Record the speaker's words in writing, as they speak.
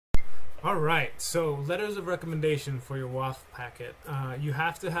All right, so letters of recommendation for your WAF packet. You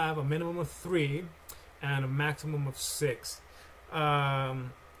have to have a minimum of 3 and a maximum of 6.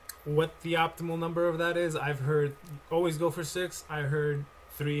 What the optimal number of that is, I've heard always go for 6. I heard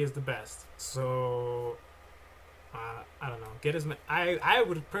 3 is the best. So I don't know. Get as many. I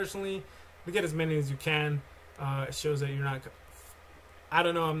would personally get as many as you can. It shows that you're not. I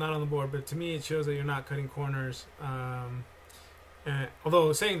don't know. I'm not on the board, but to me, it shows that you're not cutting corners.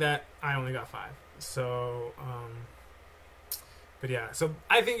 Although saying that, I only got 5. So, but yeah. So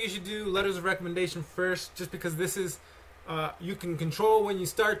I think you should do letters of recommendation first, just because this is. You can control when you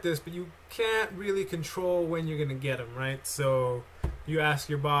start this, but you can't really control when you're gonna get them, right? So you ask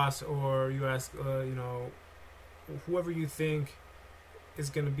your boss, or you ask, whoever you think is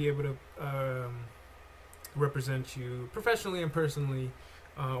gonna be able to represent you professionally and personally.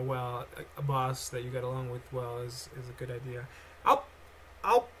 Well, a boss that you get along with well is a good idea.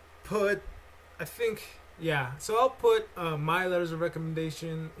 I'll put, I think, yeah. So I'll put my letters of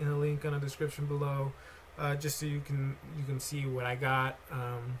recommendation in a link on the description below. Just so you can see what I got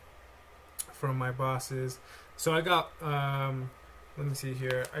from my bosses. So I got let me see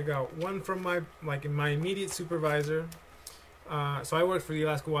here. I got one from my immediate supervisor. So I worked for the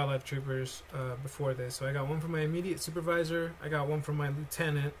Alaska Wildlife Troopers before this. So I got one from my immediate supervisor. I got one from my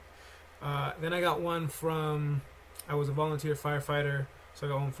lieutenant. Then I got one from. I was a volunteer firefighter, so I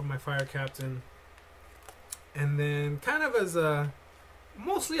got one from my fire captain. And then kind of as a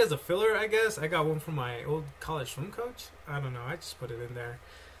mostly as a filler, I guess, I got one from my old college swim coach. I don't know, I just put it in there.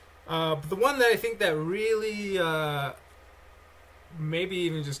 But the one that I think that really maybe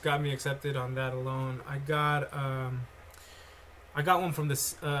even just got me accepted on that alone, I got one from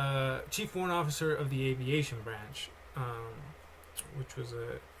this Chief Warrant Officer of the Aviation Branch, which was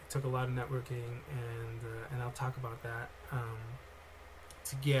it took a lot of networking, and I'll talk about that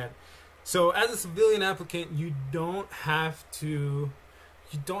to get. So as a civilian applicant, you don't have to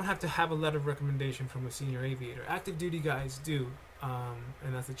have a letter of recommendation from a senior aviator. Active duty guys do,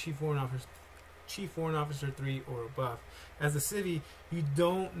 and that's the Chief Warrant Officer 3 or above. As a civvy, you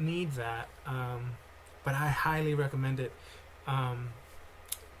don't need that, but I highly recommend it.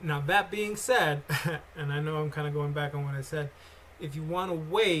 Now that being said, and I know I'm kind of going back on what I said, if you want to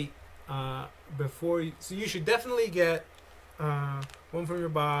wait so you should definitely get one from your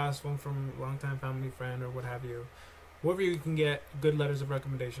boss, one from a longtime family friend, or what have you. Whoever you can get good letters of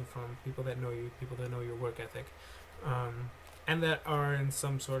recommendation from, people that know you, people that know your work ethic, and that are in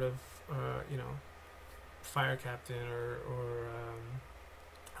some sort of, fire captain or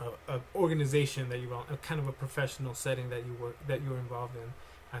a organization that you a kind of a professional setting that you're involved in,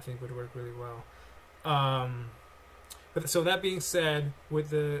 I think would work really well. But so that being said, with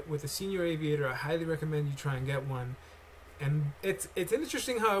the senior aviator, I highly recommend you try and get one. And it's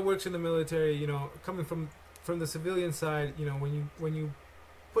interesting how it works in the military. Coming from the civilian side, when you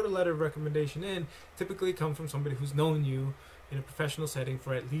put a letter of recommendation in, typically come from somebody who's known you in a professional setting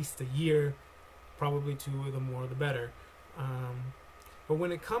for at least a year, probably 2, the more the better. But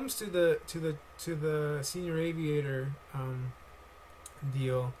when it comes to the senior aviator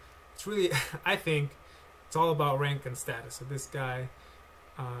deal, it's really I think it's all about rank and status. So this guy,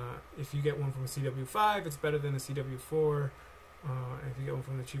 if you get one from a CW5, it's better than a CW4. If you get one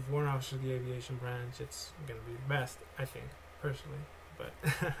from the Chief Warrant Officer of the Aviation Branch, it's going to be the best, I think, personally.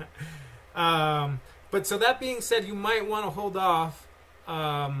 But so that being said, you might want to hold off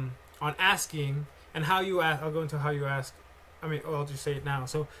on asking, and how you ask. I'll go into how you ask. I'll just say it now.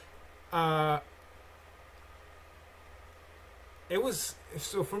 So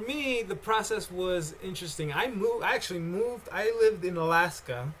so for me, the process was interesting. I actually moved. I lived in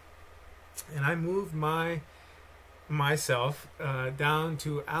Alaska, and I moved myself down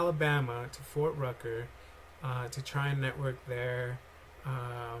to Alabama, to Fort Rucker, to try and network there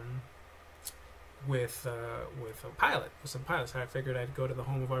with some pilots. I figured I'd go to the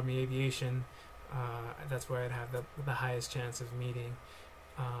home of Army Aviation. That's where I'd have the highest chance of meeting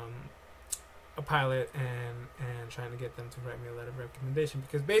a pilot and trying to get them to write me a letter of recommendation.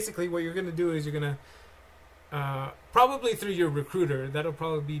 Because basically what you're going to do is you're going to probably through your recruiter. That'll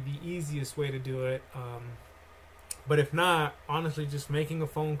probably be the easiest way to do it. But if not, honestly, just making a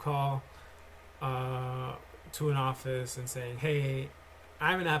phone call to an office and saying, hey,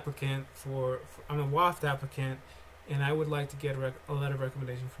 I'm an applicant I'm a WAFT applicant, and I would like to get a letter of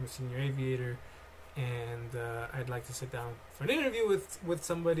recommendation from a senior aviator, and I'd like to sit down for an interview with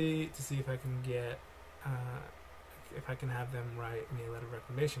somebody to see if I can get if I can have them write me a letter of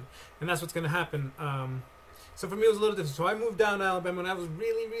recommendation. And that's what's going to happen. So for me, it was a little different. So I moved down to Alabama, and I was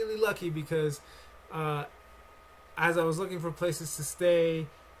really, really lucky because as I was looking for places to stay,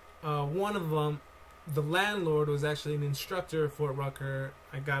 one of them, the landlord was actually an instructor at Fort Rucker.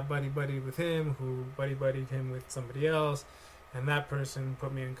 I got buddy with him, who buddied him with somebody else, and that person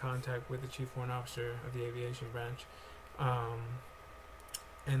put me in contact with the chief warrant officer of the aviation branch.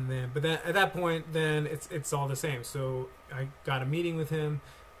 But then at that point, then it's all the same. So I got a meeting with him,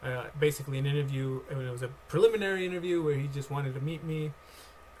 basically an interview. It was a preliminary interview where he just wanted to meet me.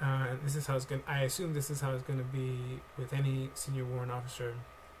 This is how it's going. I assume this is how it's going to be with any senior warrant officer.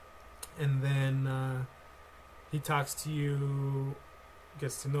 And then he talks to you,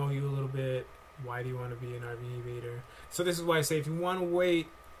 gets to know you a little bit. Why do you want to be an RV aviator? So this is why I say if you want to wait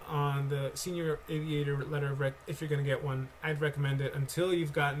on the senior aviator letter of rec, if you're going to get one, I'd recommend it until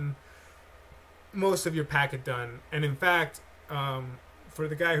you've gotten most of your packet done. And in fact, for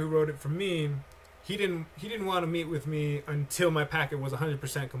the guy who wrote it for me, he didn't want to meet with me until my packet was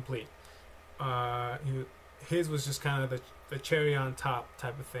 100% complete. His was just kind of the cherry on top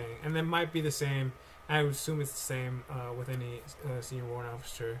type of thing, and that might be the same. I would assume it's the same with any senior warrant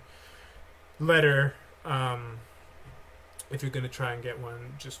officer letter. If you're going to try and get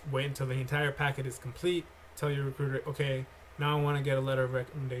one, just wait until the entire packet is complete. Tell your recruiter, okay, now I want to get a letter of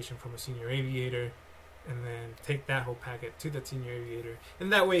recommendation from a senior aviator, and then take that whole packet to the senior aviator.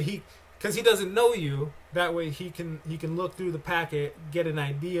 And that way because he doesn't know you, that way he can look through the packet, get an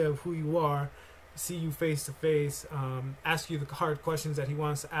idea of who you are, see you face to face, ask you the hard questions that he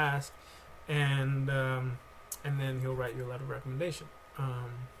wants to ask, and then he'll write you a letter of recommendation.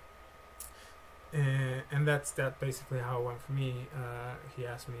 And that's basically how it went for me. He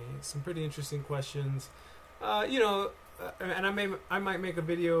asked me some pretty interesting questions, and I might make a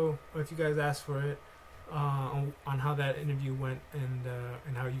video if you guys ask for it on how that interview went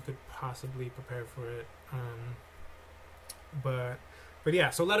and how you could possibly prepare for it. But yeah,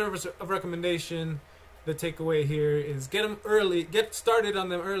 so letter of recommendation. The takeaway here is get them early, get started on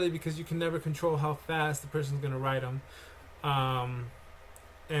them early, because you can never control how fast the person's gonna write them.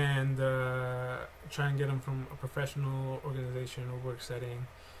 And try and get them from a professional organization or work setting,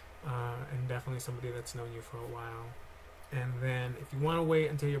 and definitely somebody that's known you for a while. And then if you want to wait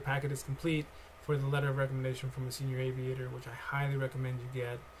until your packet is complete for the letter of recommendation from a senior aviator, which I highly recommend you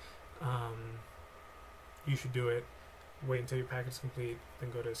get, you should do it. Wait until your packet is complete,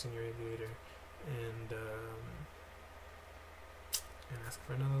 then go to a senior aviator and ask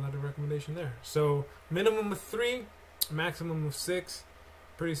for another letter of recommendation there. So minimum of 3, maximum of 6.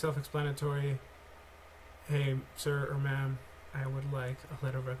 Pretty self-explanatory. Hey, sir or ma'am, I would like a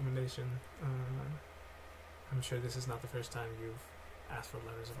letter of recommendation. I'm sure this is not the first time you've asked for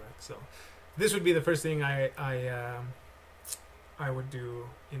letters of rec, so this would be the first thing I would do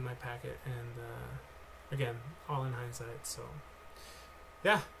in my packet, and again, all in hindsight. So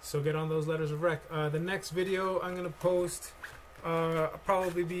yeah, so get on those letters of rec. The next video I'm gonna post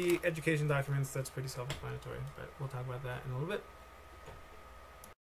probably be education documents. That's pretty self-explanatory, but we'll talk about that in a little bit.